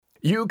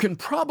You can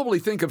probably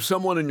think of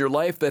someone in your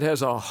life that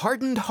has a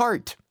hardened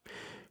heart.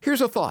 Here's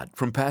a thought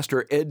from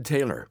Pastor Ed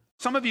Taylor.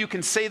 Some of you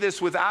can say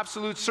this with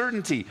absolute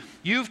certainty.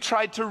 You've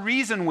tried to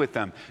reason with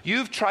them.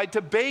 You've tried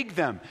to beg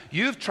them.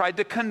 You've tried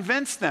to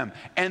convince them,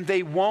 and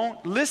they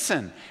won't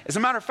listen. As a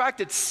matter of fact,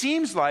 it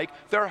seems like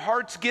their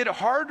hearts get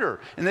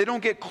harder, and they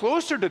don't get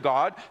closer to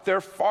God. They're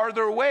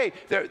farther away.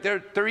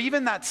 They're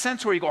even that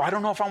sense where you go, I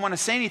don't know if I want to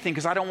say anything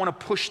because I don't want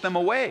to push them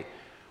away.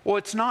 Well,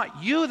 it's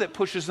not you that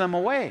pushes them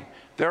away.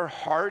 Their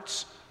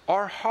hearts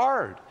are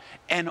hard,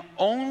 and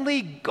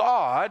only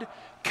God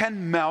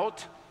can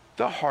melt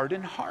the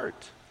hardened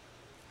heart.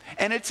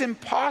 And it's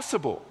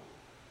impossible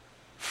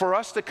for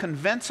us to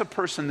convince a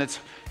person that's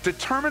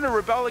determined to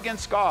rebel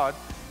against God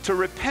to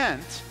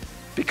repent,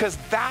 because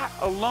that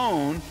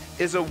alone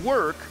is a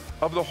work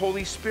of the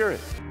Holy Spirit.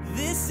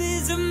 This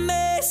is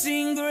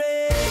amazing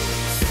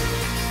grace.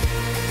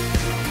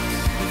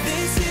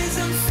 This is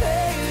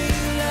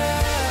unfailing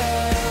love.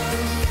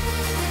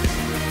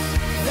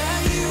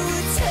 That you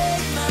would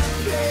take my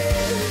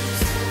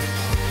place.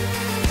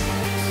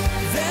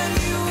 Then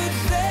you would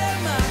bear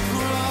my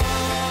cross.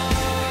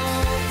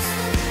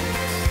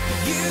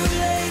 You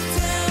laid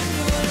down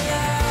your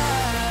life,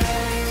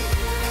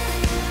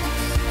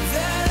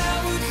 that I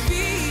would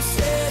be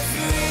set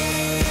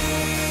free.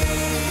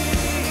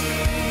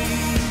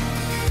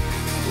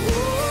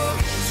 Oh,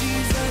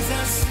 Jesus, I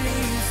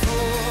sing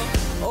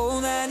for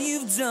all that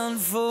you've done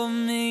for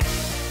me.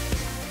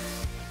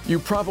 You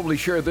probably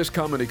share this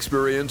common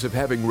experience of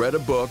having read a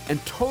book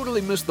and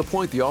totally missed the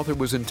point the author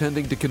was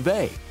intending to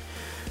convey.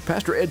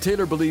 Pastor Ed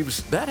Taylor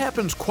believes that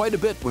happens quite a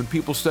bit when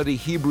people study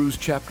Hebrews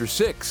chapter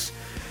 6.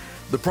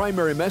 The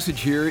primary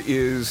message here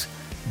is,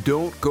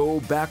 don't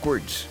go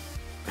backwards.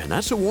 And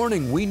that's a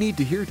warning we need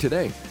to hear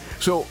today.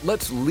 So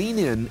let's lean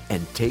in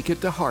and take it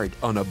to heart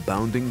on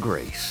Abounding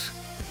Grace.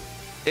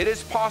 It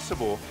is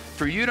possible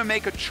for you to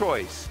make a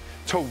choice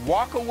to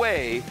walk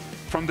away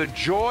from the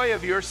joy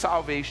of your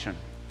salvation,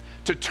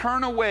 to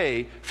turn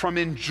away from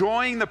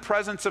enjoying the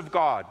presence of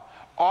God.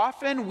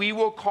 Often we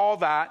will call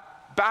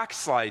that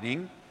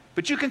backsliding,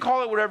 but you can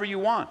call it whatever you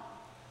want.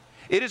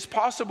 It is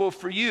possible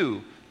for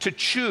you to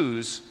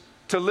choose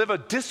to live a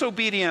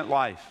disobedient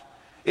life.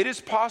 It is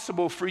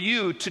possible for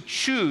you to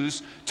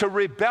choose to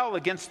rebel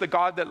against the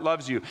God that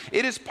loves you.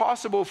 It is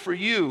possible for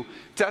you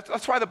to,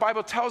 that's why the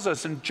Bible tells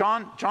us, and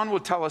John will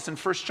tell us in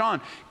 1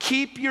 John,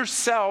 keep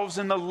yourselves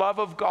in the love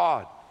of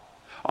God.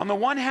 On the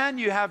one hand,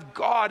 you have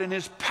God and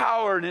His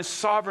power and His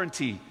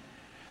sovereignty.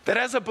 That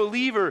as a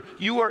believer,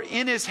 you are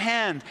in His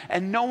hand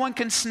and no one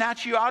can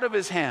snatch you out of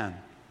His hand.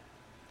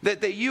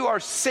 That you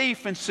are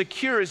safe and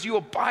secure as you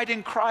abide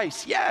in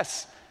Christ.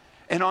 Yes.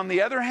 And on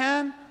the other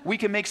hand, we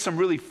can make some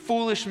really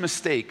foolish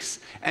mistakes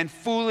and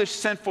foolish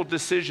sinful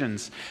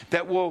decisions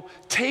that will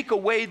take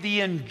away the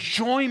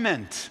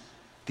enjoyment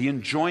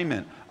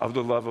of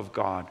the love of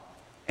God,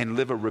 and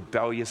live a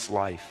rebellious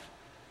life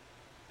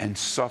and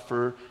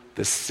suffer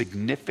the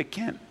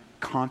significant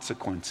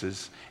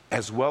consequences,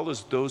 as well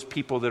as those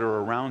people that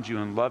are around you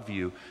and love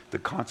you, the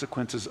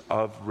consequences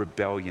of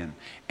rebellion.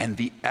 And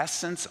the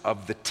essence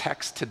of the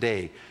text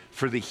today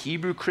for the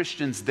Hebrew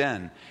Christians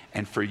then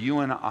and for you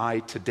and I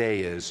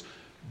today is,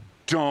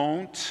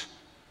 don't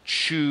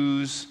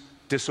choose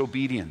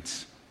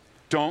disobedience.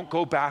 Don't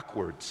go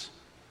backwards.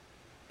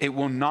 It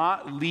will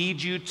not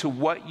lead you to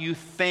what you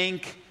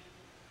think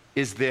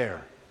is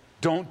there.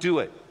 Don't do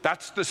it.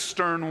 That's the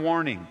stern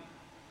warning.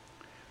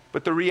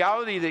 But the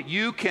reality that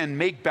you can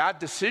make bad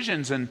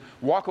decisions and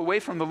walk away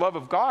from the love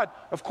of God,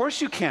 of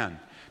course you can.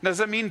 Does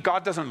that mean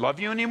God doesn't love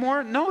you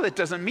anymore? No, that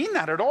doesn't mean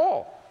that at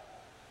all.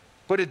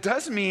 But it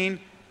does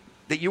mean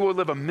that you will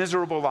live a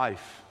miserable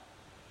life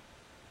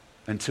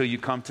until you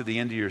come to the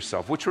end of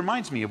yourself, which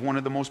reminds me of one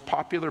of the most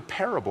popular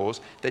parables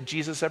that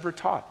Jesus ever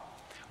taught.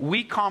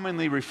 We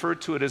commonly refer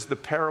to it as the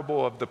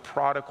parable of the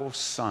prodigal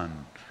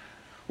son,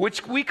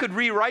 which we could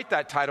rewrite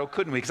that title,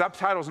 couldn't we? Because that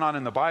title's not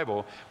in the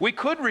Bible. We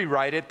could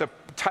rewrite it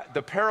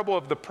the parable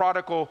of the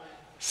prodigal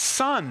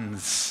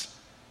sons,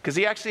 because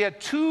he actually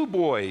had two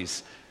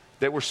boys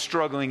that were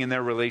struggling in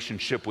their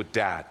relationship with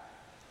dad.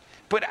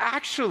 But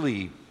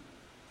actually,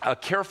 a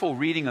careful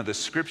reading of the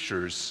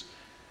scriptures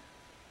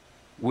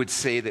would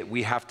say that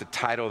we have to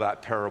title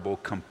that parable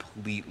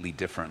completely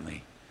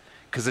differently,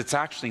 because it's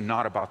actually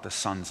not about the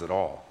sons at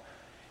all.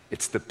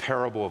 It's the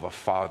parable of a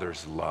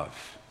father's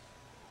love.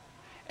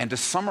 And to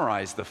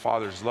summarize the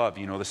father's love,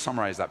 to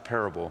summarize that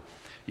parable,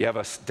 you have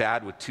a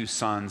dad with two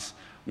sons.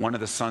 One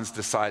of the sons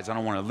decides, I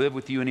don't want to live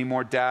with you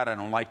anymore, Dad. I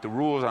don't like the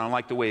rules. I don't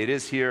like the way it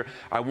is here.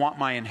 I want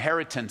my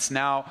inheritance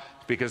now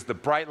because the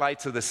bright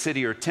lights of the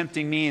city are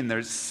tempting me and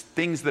there's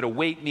things that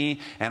await me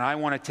and I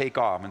want to take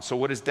off. And so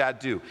what does Dad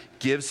do?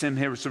 Gives him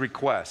his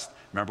request.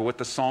 Remember what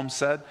the Psalm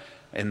said?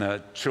 In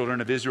the children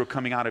of Israel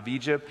coming out of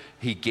Egypt,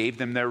 He gave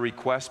them their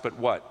request, but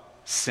what?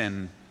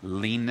 Sin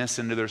leanness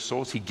into their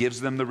souls. He gives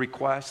them the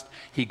request.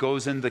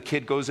 The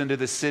kid goes into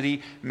the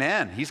city.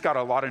 Man, he's got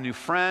a lot of new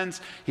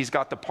friends. He's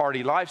got the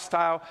party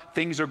lifestyle.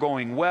 Things are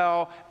going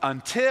well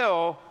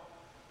until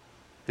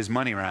his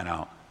money ran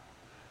out.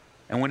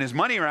 And when his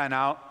money ran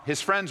out, his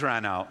friends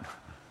ran out.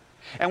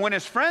 And when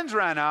his friends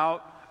ran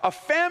out, a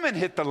famine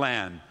hit the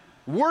land.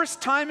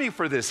 Worst timing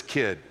for this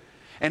kid.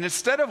 And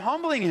instead of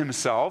humbling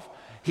himself,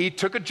 he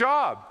took a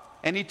job.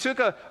 And he took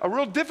a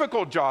real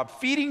difficult job,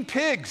 feeding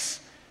pigs.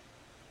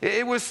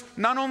 It was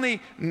not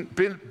only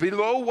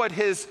below what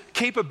his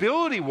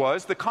capability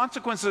was, the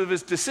consequence of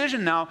his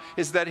decision now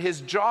is that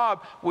his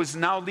job was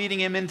now leading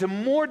him into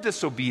more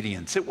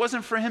disobedience. It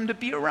wasn't for him to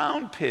be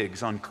around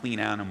pigs, unclean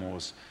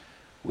animals,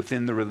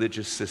 within the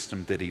religious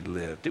system that he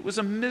lived. It was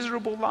a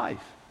miserable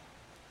life.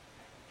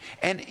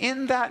 And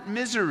in that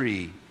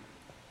misery,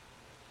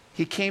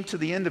 he came to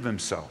the end of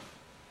himself.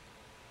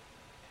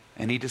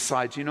 And he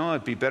decides,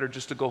 it'd be better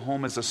just to go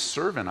home as a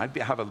servant. I'd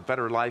have a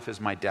better life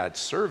as my dad's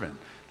servant,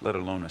 let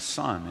alone a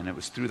son. And it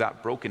was through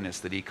that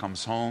brokenness that he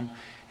comes home.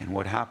 And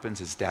what happens?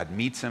 His dad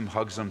meets him,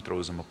 hugs him,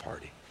 throws him a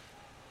party.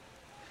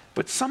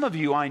 But some of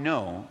you, I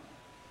know,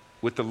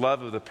 with the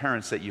love of the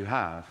parents that you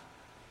have,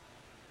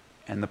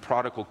 and the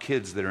prodigal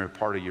kids that are a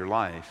part of your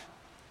life,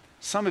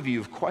 some of you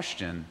have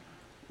questioned,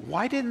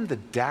 why didn't the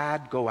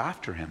dad go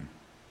after him?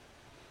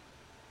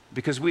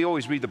 Because we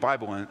always read the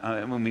Bible,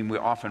 and we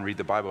often read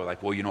the Bible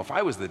like, well, if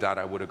I was the dad,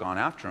 I would have gone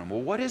after him.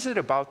 Well, what is it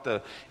about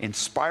the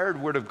inspired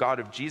word of God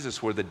of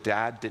Jesus where the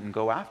dad didn't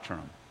go after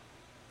him?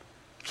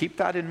 Keep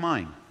that in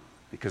mind,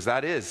 because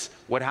that is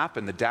what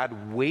happened. The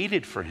dad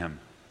waited for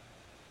him,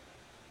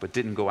 but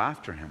didn't go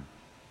after him.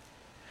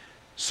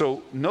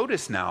 So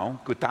notice now,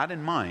 with that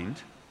in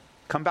mind,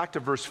 come back to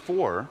verse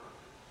 4,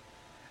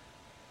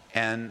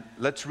 and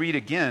let's read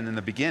again in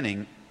the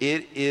beginning.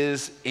 It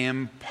is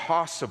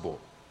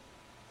impossible.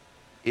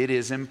 It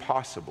is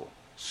impossible.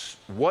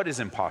 What is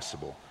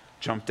impossible?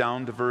 Jump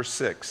down to verse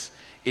 6.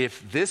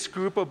 If this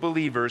group of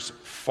believers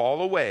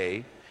fall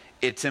away,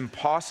 it's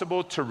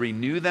impossible to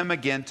renew them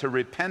again to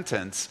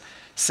repentance,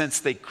 since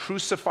they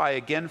crucify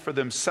again for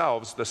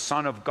themselves the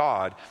Son of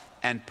God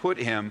and put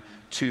him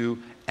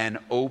to an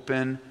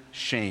open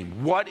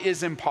shame. What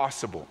is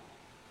impossible?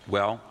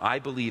 Well, I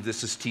believe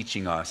this is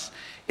teaching us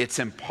it's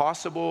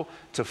impossible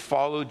to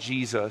follow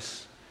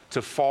Jesus,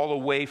 to fall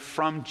away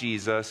from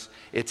Jesus.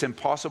 It's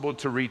impossible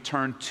to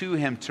return to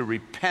him, to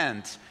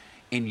repent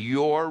in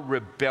your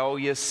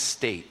rebellious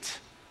state.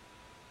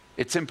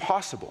 It's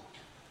impossible.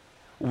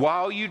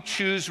 While you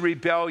choose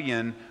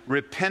rebellion,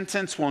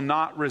 repentance will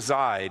not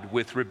reside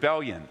with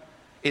rebellion.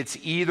 It's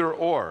either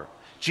or.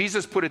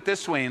 Jesus put it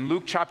this way in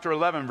Luke chapter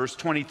 11, verse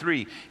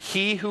 23.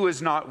 He who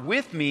is not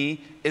with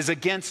me is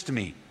against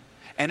me.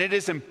 And it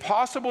is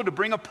impossible to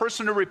bring a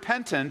person to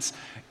repentance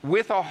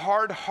with a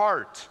hard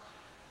heart.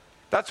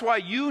 That's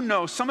why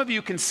some of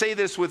you can say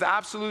this with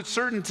absolute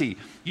certainty.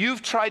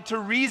 You've tried to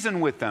reason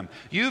with them.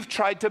 You've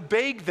tried to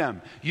beg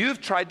them. You've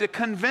tried to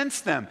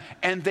convince them,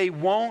 and they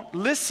won't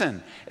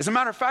listen. As a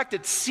matter of fact,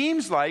 it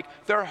seems like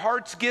their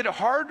hearts get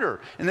harder,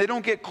 and they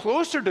don't get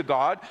closer to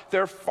God.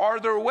 They're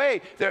farther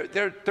away.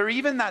 They're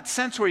even that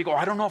sense where you go,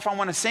 I don't know if I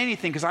want to say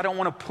anything because I don't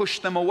want to push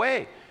them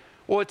away.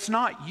 Well, it's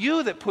not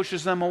you that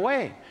pushes them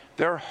away.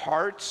 Their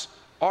hearts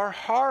are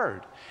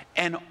hard,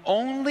 and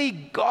only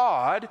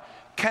God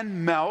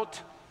can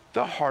melt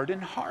the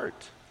hardened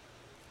heart.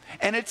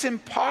 And it's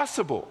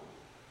impossible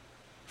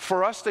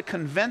for us to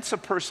convince a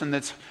person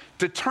that's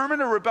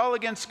determined to rebel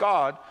against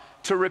God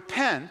to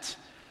repent,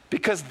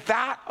 because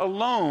that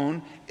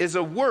alone is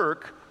a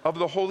work of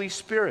the Holy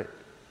Spirit.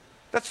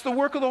 That's the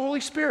work of the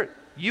Holy Spirit.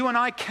 You and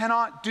I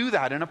cannot do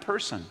that in a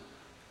person.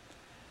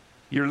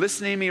 You're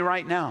listening to me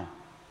right now,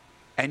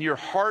 and your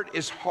heart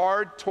is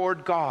hard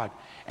toward God,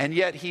 and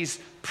yet he's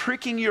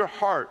pricking your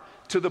heart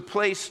to the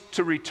place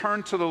to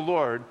return to the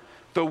Lord.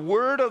 The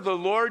word of the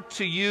Lord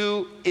to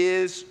you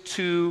is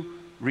to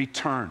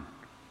return.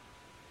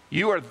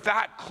 You are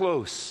that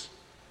close.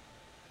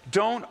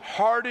 Don't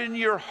harden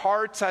your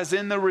hearts as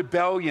in the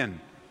rebellion.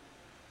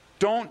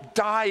 Don't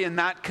die in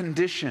that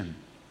condition.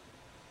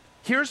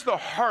 Here's the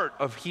heart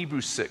of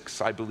Hebrews 6,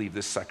 I believe,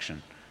 this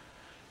section.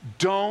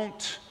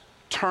 Don't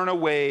turn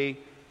away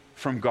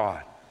from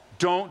God.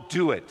 Don't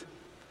do it.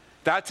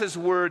 That's his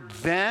word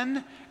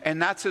then,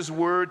 and that's his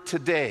word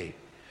today.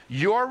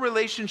 Your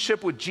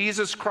relationship with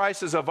Jesus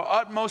Christ is of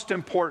utmost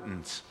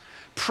importance.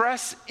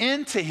 Press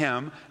into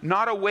him,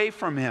 not away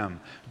from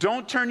him.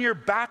 Don't turn your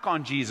back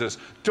on Jesus.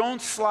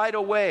 Don't slide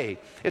away.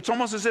 It's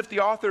almost as if the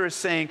author is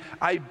saying,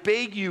 I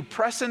beg you,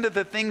 press into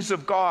the things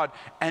of God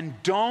and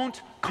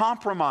don't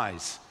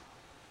compromise.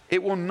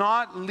 It will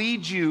not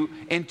lead you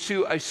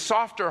into a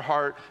softer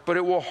heart, but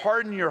it will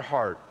harden your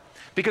heart.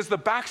 Because the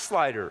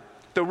backslider,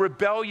 the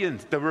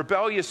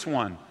rebellious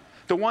one,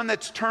 the one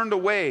that's turned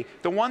away,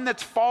 the one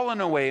that's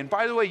fallen away. And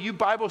by the way, you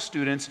Bible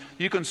students,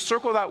 you can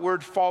circle that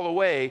word fall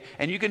away,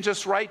 and you can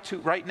just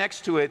write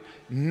next to it,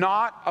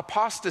 not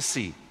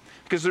apostasy.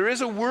 Because there is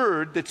a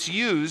word that's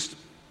used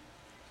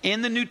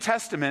in the New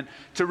Testament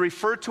to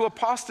refer to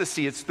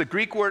apostasy. It's the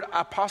Greek word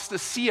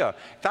apostasia.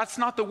 That's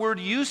not the word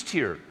used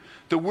here.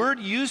 The word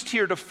used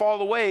here to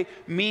fall away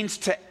means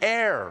to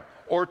err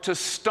or to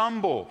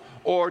stumble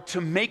or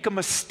to make a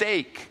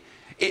mistake.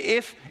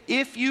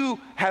 If you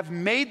have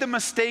made the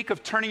mistake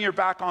of turning your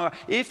back on,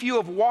 if you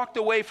have walked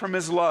away from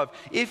his love,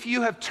 if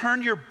you have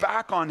turned your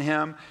back on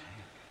him,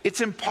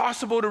 it's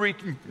impossible to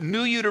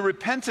renew you to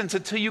repentance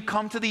until you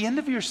come to the end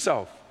of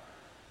yourself.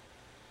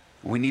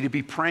 We need to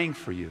be praying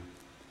for you.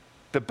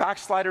 The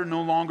backslider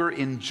no longer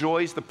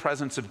enjoys the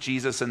presence of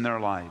Jesus in their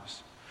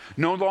lives,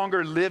 no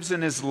longer lives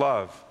in his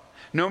love.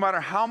 No matter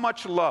how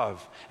much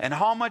love and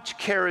how much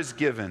care is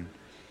given,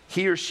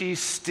 he or she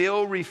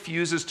still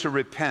refuses to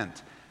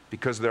repent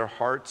because their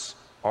hearts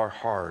are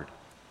hard.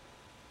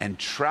 And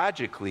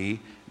tragically,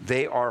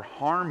 they are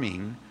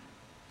harming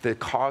the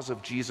cause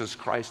of Jesus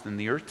Christ in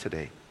the earth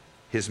today,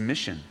 his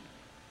mission,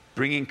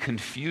 bringing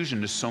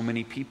confusion to so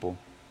many people,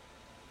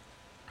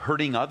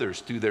 hurting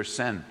others through their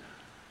sin,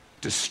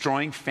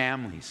 destroying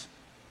families,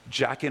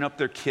 jacking up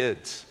their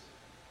kids.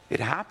 It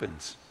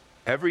happens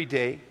every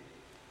day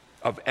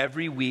of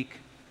every week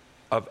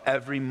of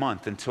every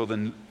month until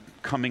the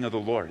coming of the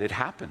Lord. It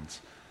happens.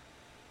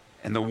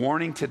 And the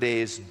warning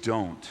today is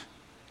don't.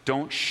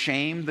 Don't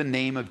shame the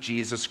name of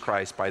Jesus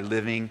Christ by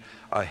living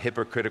a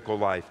hypocritical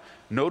life.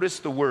 Notice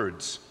the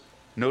words.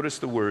 Notice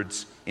the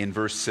words in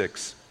verse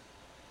 6.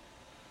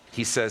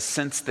 He says,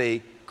 since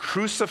they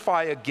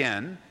crucify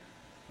again,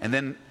 and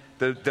then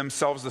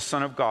themselves the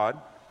Son of God,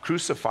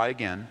 crucify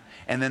again,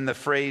 and then the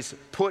phrase,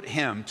 put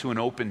him to an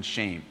open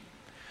shame.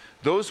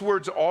 Those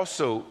words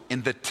also,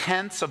 in the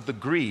tense of the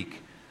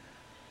Greek,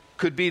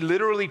 could be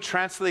literally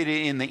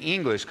translated in the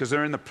English, because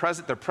they're in the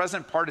present, they're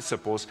present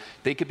participles.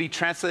 They could be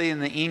translated in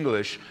the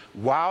English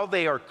while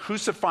they are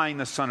crucifying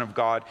the Son of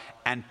God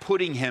and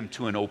putting him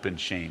to an open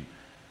shame.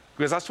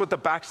 Because that's what the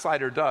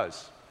backslider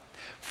does.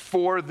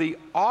 For the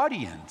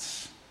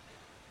audience,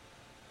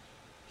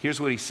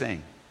 here's what he's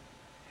saying.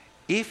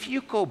 If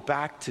you go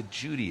back to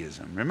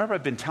Judaism, remember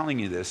I've been telling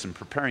you this and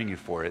preparing you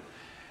for it,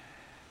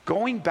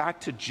 going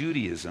back to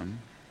Judaism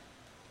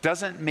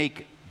doesn't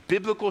make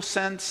biblical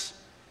sense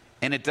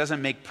and it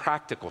doesn't make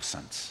practical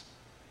sense.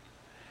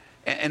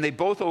 And they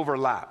both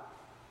overlap.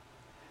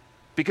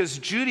 Because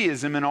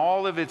Judaism and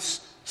all of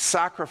its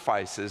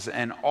sacrifices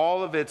and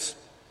all of its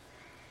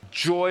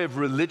joy of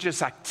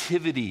religious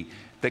activity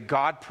that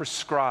God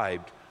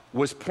prescribed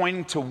was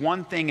pointing to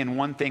one thing and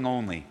one thing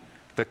only,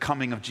 the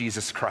coming of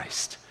Jesus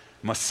Christ,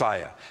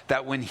 Messiah.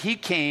 That when he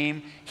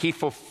came, he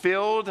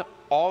fulfilled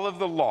all of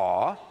the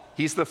law.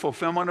 He's the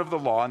fulfillment of the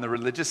law and the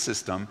religious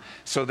system,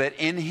 so that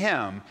in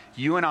him,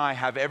 you and I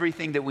have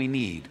everything that we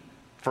need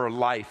for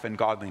life and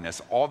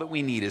godliness. All that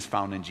we need is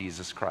found in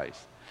Jesus Christ.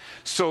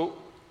 So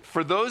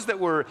for those that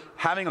were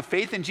having a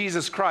faith in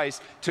Jesus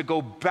Christ, to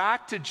go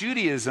back to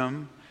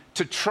Judaism,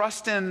 to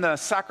trust in the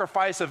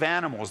sacrifice of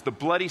animals, the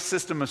bloody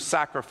system of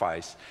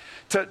sacrifice,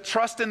 to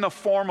trust in the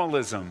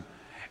formalism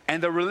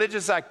and the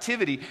religious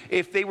activity,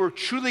 if they were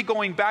truly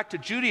going back to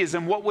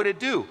Judaism, what would it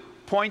do?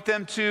 Point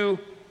them to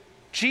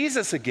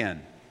Jesus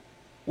again,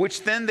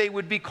 which then they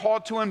would be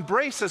called to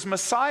embrace as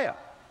Messiah.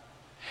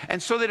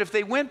 And so that if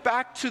they went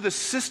back to the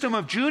system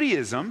of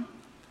Judaism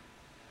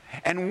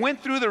and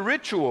went through the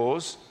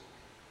rituals,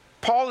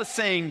 Paul is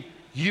saying,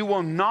 you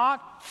will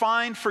not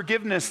find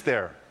forgiveness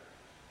there.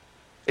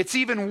 It's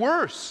even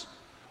worse.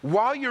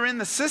 While you're in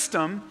the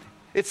system,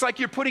 it's like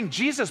you're putting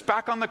Jesus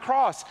back on the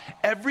cross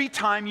every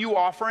time you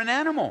offer an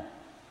animal.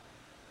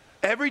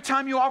 Every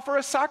time you offer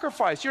a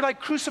sacrifice, you're like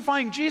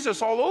crucifying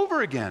Jesus all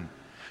over again.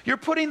 You're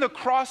putting the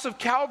cross of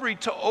Calvary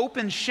to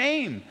open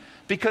shame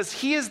because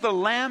he is the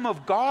Lamb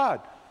of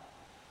God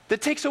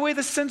that takes away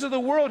the sins of the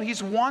world.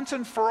 He's once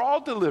and for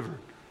all delivered.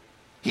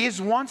 He is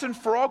once and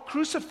for all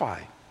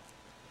crucified.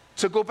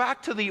 So go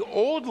back to the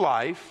old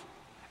life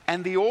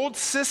and the old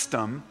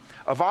system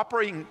of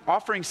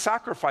offering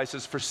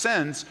sacrifices for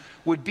sins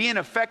would be in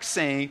effect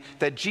saying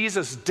that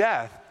Jesus'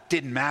 death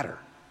didn't matter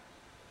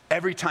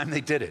every time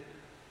they did it.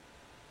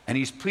 And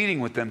he's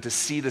pleading with them to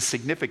see the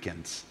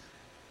significance.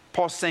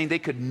 Paul's saying they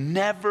could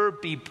never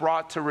be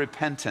brought to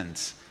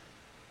repentance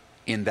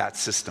in that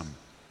system.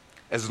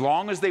 As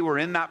long as they were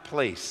in that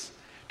place,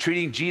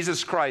 treating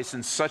Jesus Christ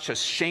in such a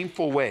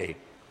shameful way,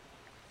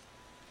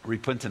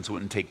 repentance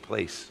wouldn't take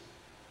place.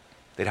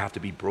 They'd have to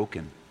be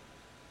broken.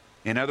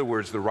 In other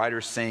words, the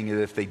writer's saying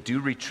that if they do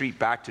retreat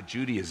back to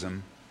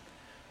Judaism,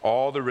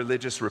 all the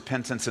religious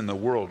repentance in the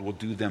world will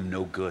do them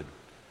no good.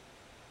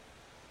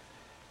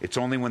 It's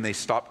only when they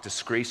stop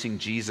disgracing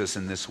Jesus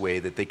in this way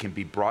that they can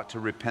be brought to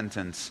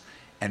repentance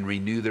and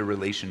renew their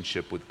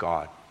relationship with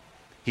God.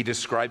 He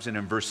describes it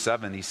in verse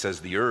 7. He says,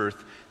 the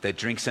earth that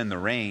drinks in the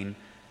rain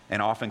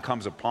and often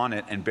comes upon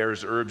it and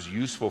bears herbs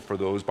useful for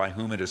those by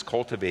whom it is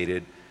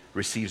cultivated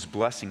receives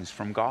blessings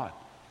from God.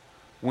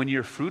 When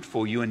you're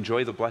fruitful, you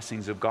enjoy the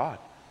blessings of God.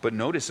 But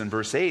notice in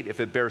verse 8, if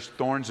it bears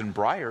thorns and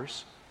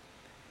briars,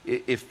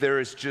 if there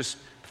is just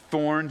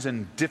thorns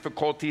and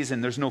difficulties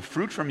and there's no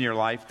fruit from your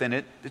life,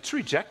 then it's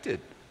rejected.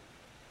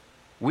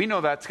 We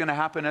know that's going to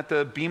happen at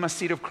the Bema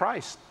seat of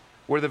Christ,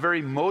 where the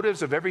very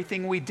motives of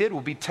everything we did will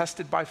be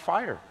tested by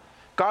fire.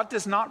 God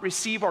does not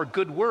receive our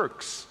good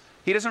works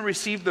He doesn't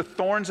receive the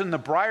thorns and the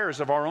briars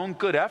of our own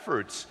good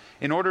efforts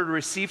in order to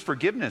receive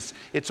forgiveness.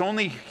 It's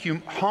only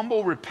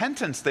humble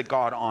repentance that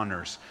God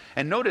honors.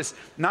 And notice,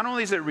 not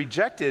only is it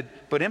rejected,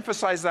 but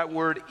emphasize that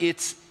word,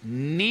 it's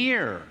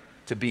near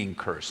to being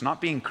cursed. Not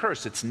being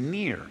cursed, it's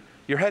near.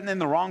 You're heading in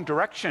the wrong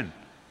direction.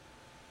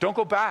 Don't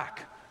go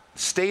back.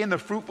 Stay in the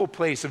fruitful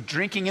place of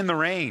drinking in the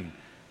rain.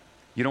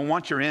 You don't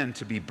want your end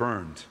to be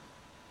burned.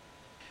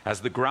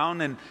 As the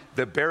ground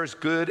that bears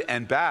good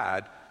and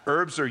bad,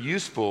 herbs are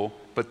useful,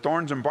 but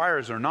thorns and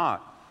briars are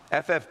not.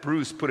 F.F.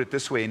 Bruce put it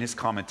this way in his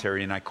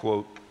commentary, and I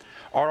quote,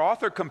 "Our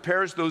author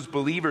compares those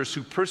believers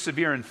who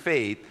persevere in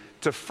faith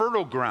to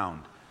fertile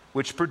ground,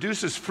 which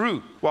produces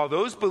fruit, while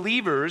those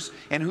believers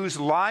in whose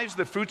lives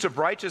the fruits of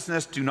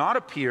righteousness do not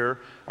appear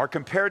are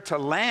compared to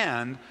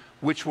land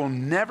which will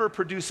never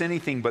produce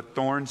anything but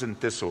thorns and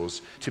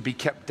thistles, to be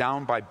kept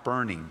down by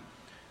burning,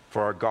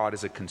 for our God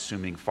is a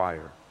consuming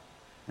fire."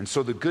 And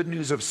so the good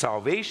news of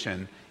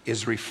salvation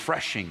is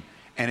refreshing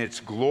and it's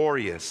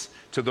glorious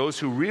to those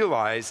who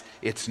realize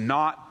it's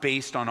not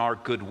based on our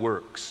good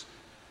works.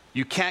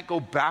 You can't go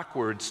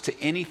backwards to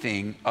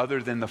anything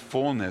other than the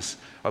fullness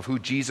of who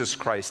Jesus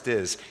Christ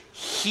is.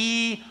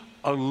 He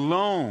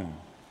alone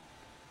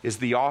is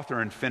the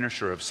author and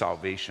finisher of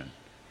salvation.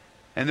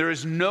 And there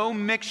is no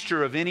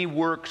mixture of any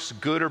works,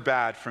 good or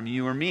bad, from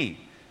you or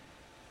me.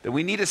 That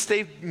we need to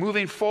stay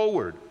moving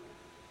forward.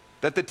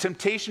 That the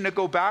temptation to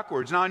go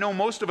backwards. Now, I know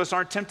most of us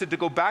aren't tempted to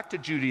go back to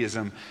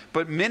Judaism,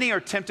 but many are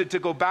tempted to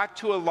go back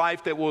to a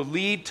life that will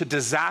lead to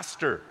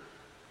disaster,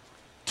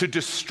 to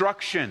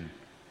destruction.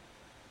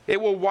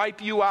 It will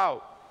wipe you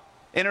out,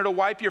 and it'll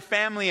wipe your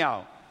family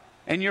out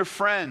and your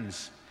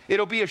friends.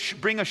 It'll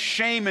bring a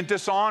shame and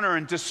dishonor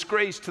and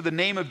disgrace to the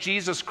name of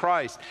Jesus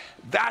Christ.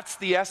 That's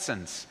the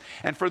essence.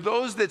 And for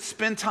those that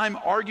spend time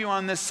arguing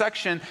on this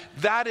section,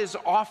 that is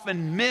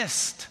often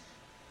missed.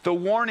 The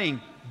warning,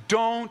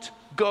 don't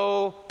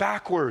go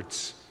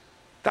backwards.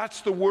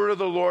 That's the word of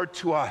the Lord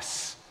to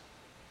us.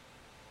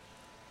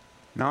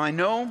 Now, I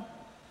know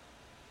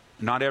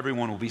not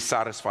everyone will be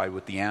satisfied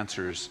with the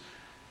answers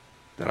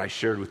that I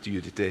shared with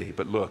you today,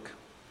 but look,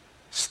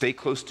 stay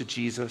close to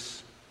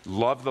Jesus,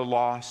 love the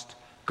lost,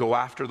 go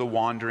after the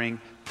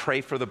wandering,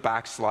 pray for the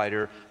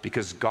backslider,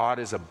 because God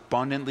is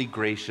abundantly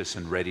gracious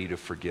and ready to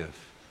forgive.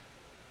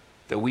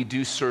 That we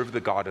do serve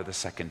the God of the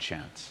second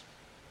chance.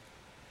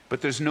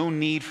 But there's no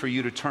need for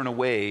you to turn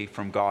away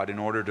from God in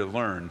order to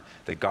learn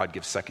that God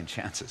gives second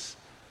chances.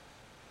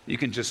 You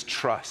can just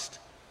trust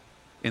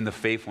in the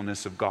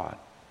faithfulness of God.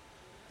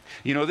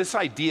 You know, this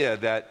idea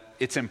that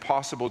it's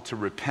impossible to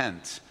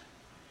repent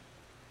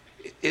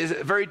is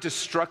a very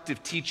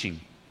destructive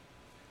teaching.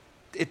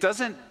 It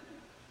doesn't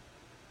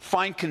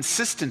find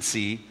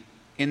consistency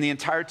in the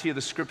entirety of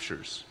the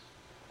scriptures.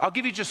 I'll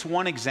give you just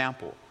one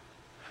example.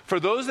 For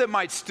those that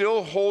might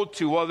still hold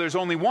to, well, there's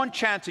only one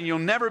chance and you'll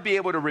never be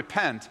able to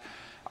repent,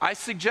 I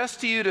suggest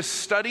to you to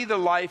study the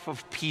life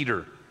of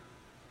Peter.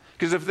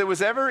 Because if there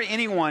was ever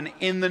anyone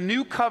in the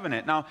new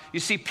covenant, now you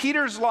see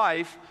Peter's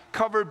life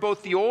covered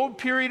both the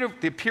period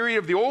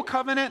of the old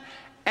covenant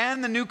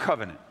and the new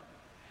covenant.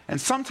 And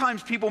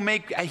sometimes people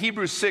make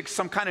Hebrews 6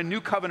 some kind of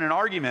new covenant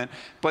argument,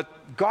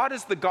 but God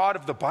is the God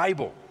of the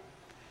Bible.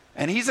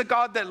 And he's a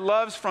God that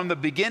loves from the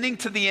beginning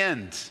to the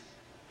end.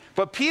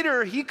 But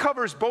Peter, he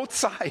covers both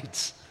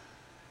sides.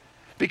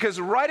 Because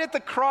right at the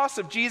cross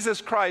of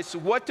Jesus Christ,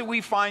 what do we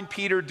find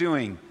Peter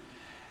doing?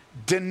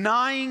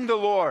 Denying the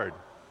Lord.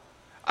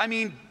 I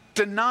mean,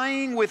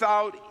 denying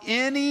without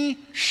any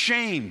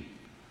shame.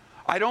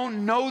 I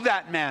don't know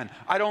that man.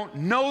 I don't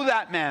know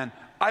that man.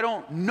 I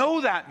don't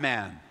know that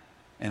man.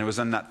 And it was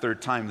on that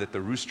third time that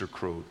the rooster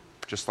crowed,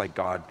 just like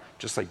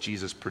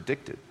Jesus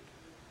predicted.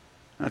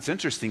 Now, it's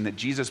interesting that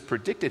Jesus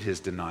predicted his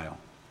denial.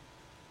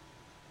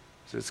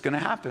 So it's going to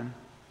happen.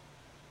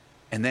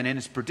 And then in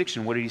his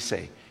prediction, what did he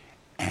say?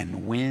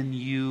 And when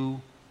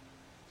you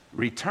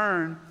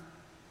return,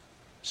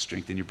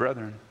 strengthen your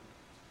brethren.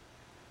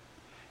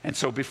 And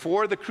so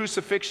before the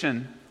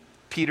crucifixion,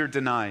 Peter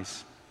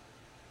denies.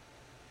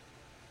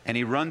 And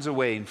he runs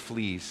away and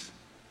flees.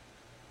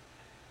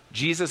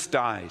 Jesus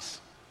dies.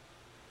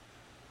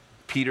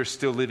 Peter's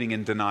still living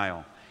in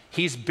denial.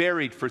 He's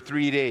buried for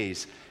 3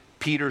 days.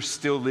 Peter's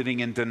still living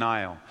in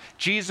denial.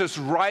 Jesus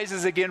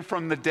rises again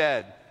from the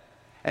dead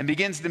and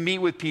begins to meet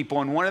with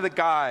people. And one of the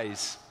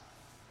guys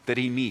that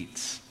he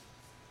meets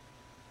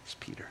is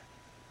Peter.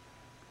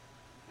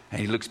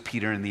 And he looks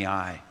Peter in the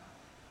eye.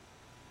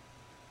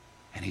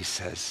 And he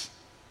says,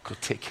 go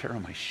take care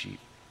of my sheep.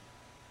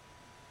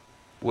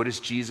 What does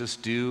Jesus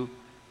do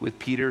with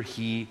Peter?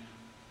 He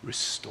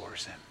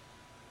restores him.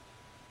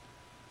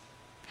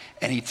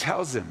 And he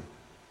tells him,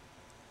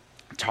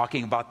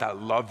 talking about that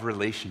love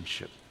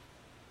relationship,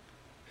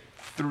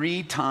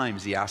 3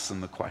 times he asks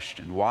him the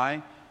question.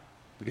 Why?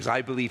 Because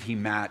I believe he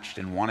matched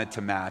and wanted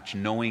to match,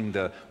 knowing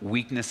the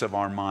weakness of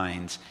our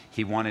minds.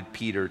 He wanted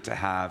Peter to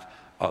have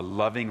a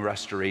loving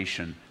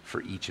restoration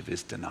for each of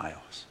his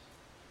denials.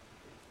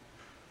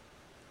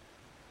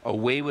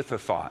 Away with the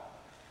thought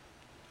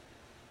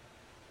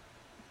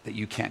that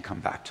you can't come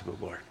back to the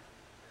Lord.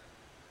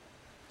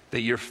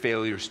 that your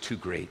failure is too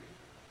great,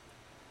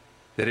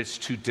 that it's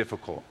too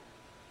difficult,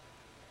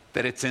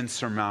 that it's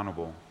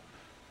insurmountable,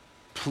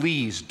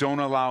 please don't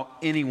allow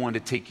anyone to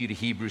take you to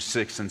Hebrews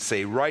 6 and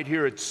say, right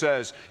here it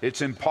says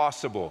it's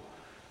impossible.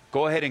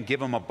 Go ahead and give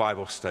them a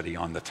Bible study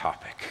on the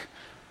topic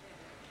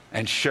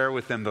and share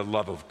with them the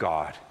love of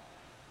God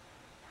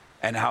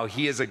and how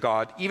he is a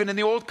God, even in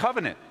the Old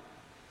Covenant.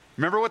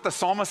 Remember what the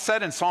psalmist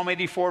said in Psalm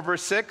 84,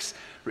 verse 6?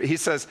 He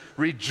says,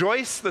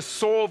 rejoice the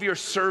soul of your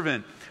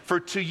servant, for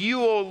to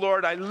you, O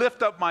Lord, I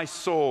lift up my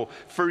soul.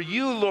 For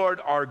you,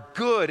 Lord, are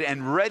good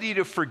and ready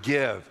to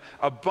forgive,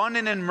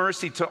 abundant in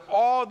mercy to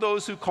all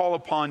those who call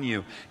upon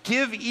you.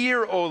 Give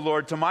ear, O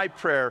Lord, to my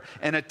prayer,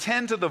 and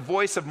attend to the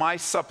voice of my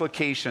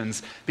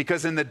supplications,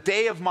 because in the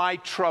day of my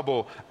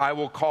trouble I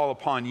will call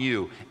upon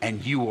you,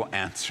 and you will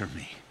answer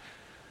me.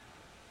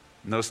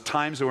 In those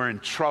times we're in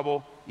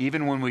trouble,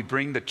 even when we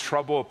bring the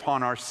trouble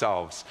upon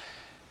ourselves,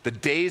 the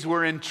days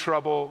we're in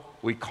trouble,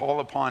 we call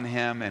upon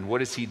him, and what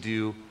does he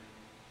do?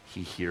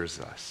 He hears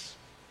us.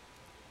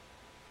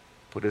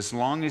 But as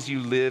long as you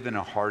live in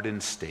a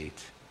hardened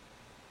state,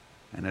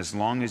 and as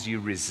long as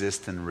you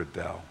resist and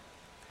rebel,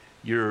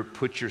 you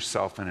put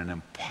yourself in an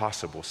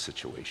impossible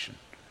situation,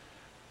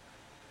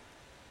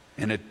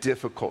 in a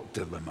difficult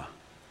dilemma.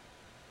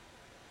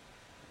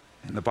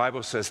 And the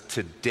Bible says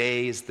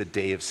today is the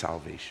day of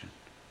salvation.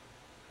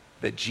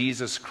 That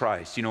Jesus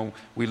Christ,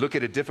 we look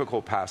at a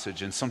difficult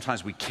passage and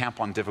sometimes we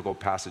camp on difficult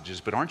passages,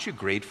 but aren't you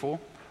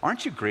grateful?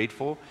 Aren't you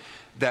grateful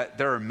that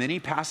there are many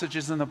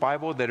passages in the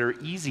Bible that are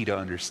easy to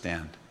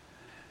understand?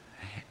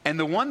 And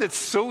the one that's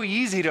so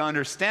easy to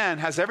understand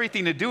has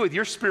everything to do with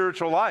your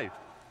spiritual life.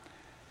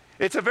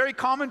 It's a very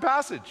common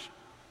passage.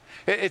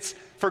 It's,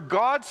 for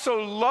God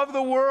so loved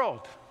the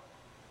world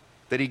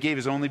that he gave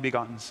his only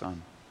begotten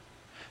Son,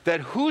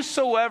 that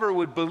whosoever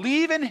would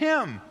believe in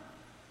him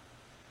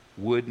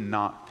would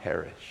not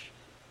perish,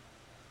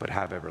 but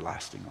have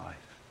everlasting life.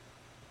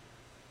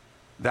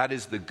 That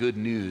is the good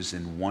news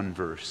in one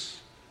verse.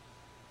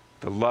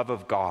 The love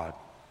of God,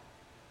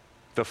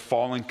 the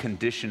fallen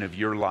condition of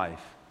your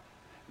life,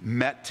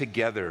 met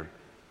together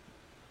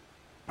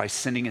by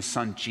sending his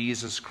Son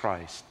Jesus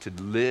Christ to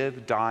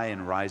live, die,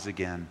 and rise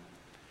again,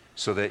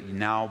 so that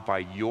now by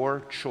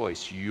your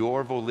choice,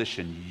 your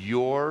volition,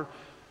 your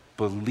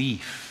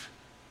belief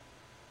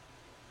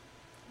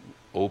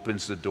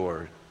opens the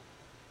door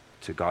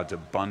to God's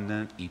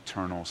abundant,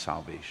 eternal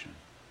salvation.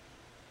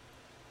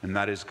 And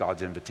that is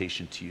God's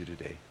invitation to you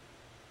today.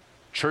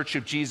 Church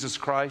of Jesus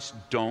Christ,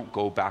 don't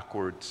go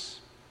backwards.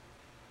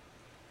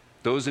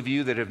 Those of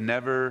you that have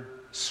never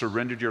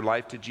surrendered your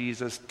life to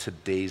Jesus,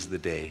 today's the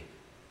day.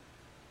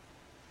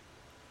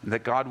 And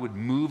that God would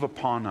move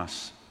upon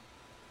us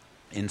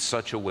in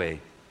such a way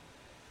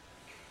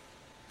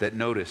that,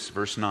 notice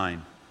verse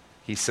 9,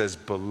 he says,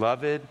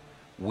 beloved,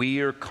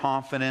 we are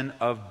confident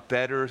of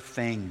better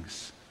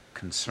things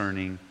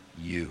concerning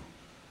you.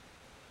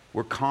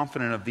 We're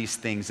confident of these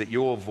things, that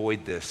you'll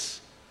avoid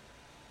this.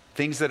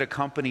 Things that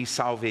accompany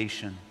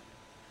salvation,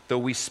 though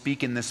we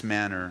speak in this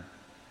manner.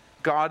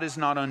 God is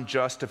not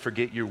unjust to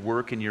forget your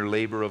work and your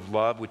labor of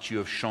love, which you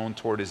have shown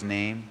toward his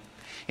name,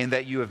 in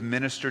that you have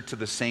ministered to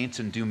the saints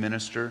and do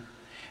minister.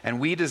 And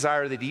we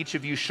desire that each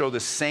of you show the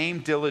same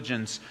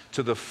diligence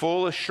to the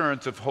full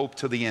assurance of hope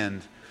to the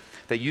end,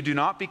 that you do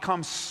not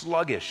become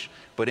sluggish,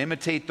 but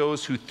imitate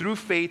those who through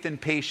faith and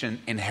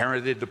patience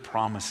inherited the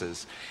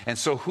promises. And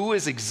so who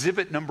is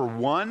exhibit number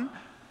one?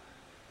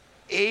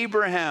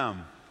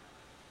 Abraham,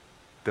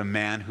 the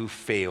man who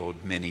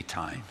failed many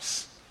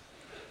times.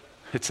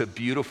 It's a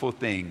beautiful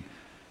thing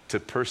to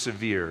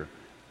persevere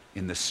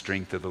in the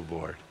strength of the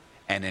Lord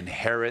and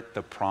inherit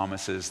the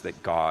promises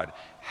that God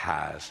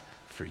has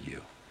for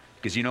you.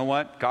 Because you know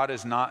what? God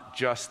is not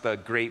just the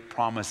great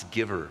promise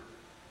giver.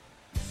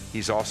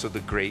 He's also the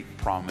great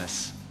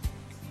promise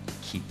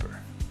keeper.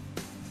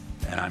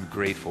 And I'm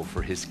grateful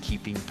for his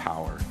keeping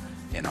power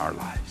in our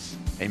lives.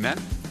 Amen?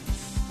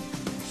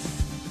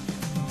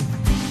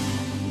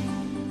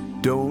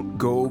 Don't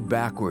go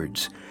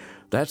backwards.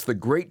 That's the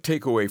great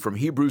takeaway from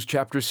Hebrews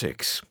chapter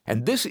 6.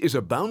 And this is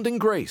Abounding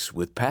Grace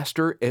with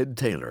Pastor Ed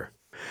Taylor.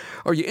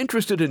 Are you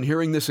interested in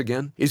hearing this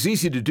again? It's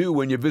easy to do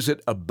when you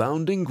visit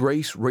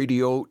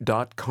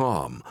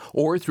aboundinggraceradio.com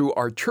or through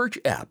our church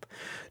app.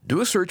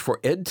 Do a search for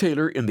Ed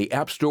Taylor in the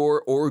App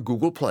Store or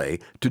Google Play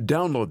to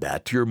download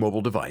that to your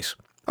mobile device.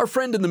 Our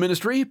friend in the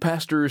ministry,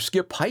 Pastor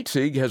Skip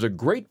Heitzig, has a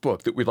great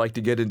book that we'd like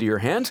to get into your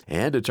hands,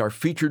 and it's our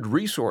featured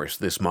resource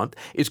this month.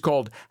 It's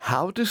called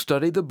How to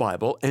Study the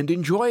Bible and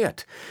Enjoy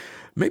It.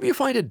 Maybe you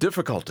find it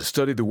difficult to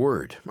study the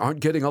Word, aren't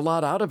getting a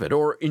lot out of it,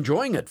 or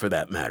enjoying it for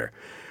that matter.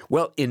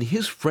 Well, in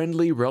his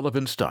friendly,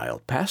 relevant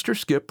style, Pastor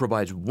Skip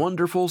provides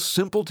wonderful,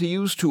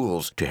 simple-to-use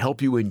tools to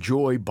help you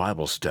enjoy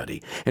Bible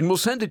study. And we'll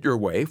send it your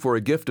way for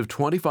a gift of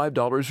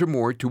 $25 or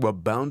more to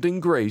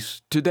Abounding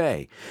Grace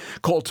today.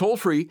 Call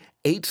toll-free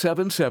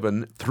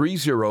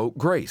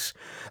 877-30-GRACE.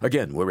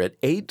 Again, we're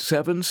at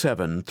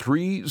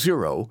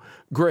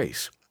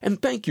 877-30-GRACE.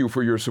 And thank you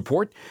for your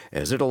support,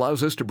 as it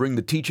allows us to bring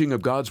the teaching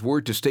of God's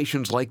Word to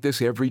stations like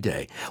this every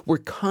day. We're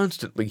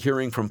constantly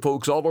hearing from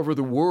folks all over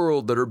the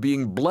world that are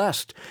being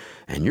blessed,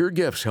 and your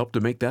gifts help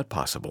to make that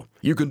possible.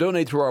 You can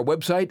donate through our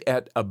website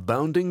at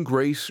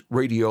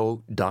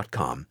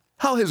aboundinggraceradio.com.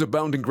 How has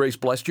Abounding Grace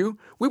blessed you?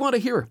 We want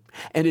to hear.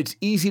 And it's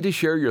easy to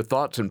share your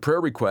thoughts and prayer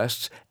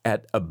requests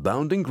at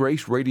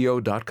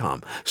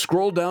aboundinggraceradio.com.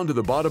 Scroll down to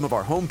the bottom of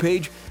our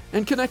homepage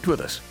and connect with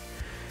us.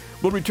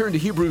 We'll return to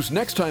Hebrews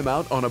next time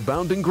out on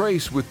Abounding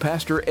Grace with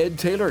Pastor Ed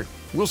Taylor.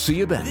 We'll see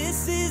you then.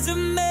 This is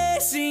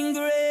amazing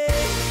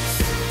grace.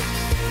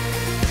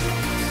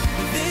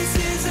 This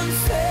is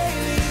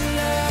unfailing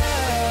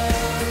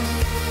love.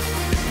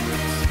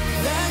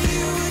 That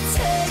you would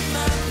take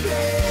my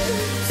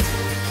place.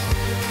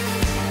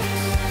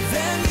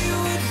 That you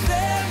would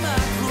bear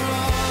my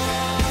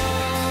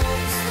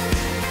cross.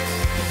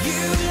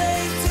 You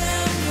laid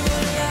down your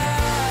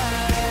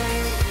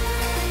life.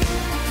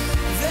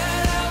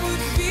 That I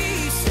would be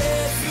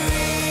set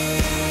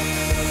free.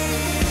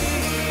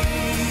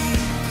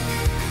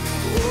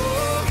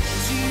 Oh,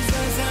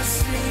 Jesus, I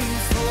sing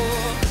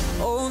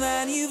for all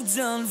that you've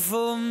done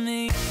for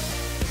me.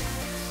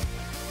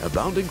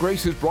 Abounding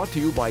Grace is brought to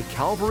you by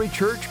Calvary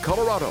Church,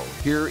 Colorado,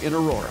 here in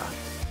Aurora.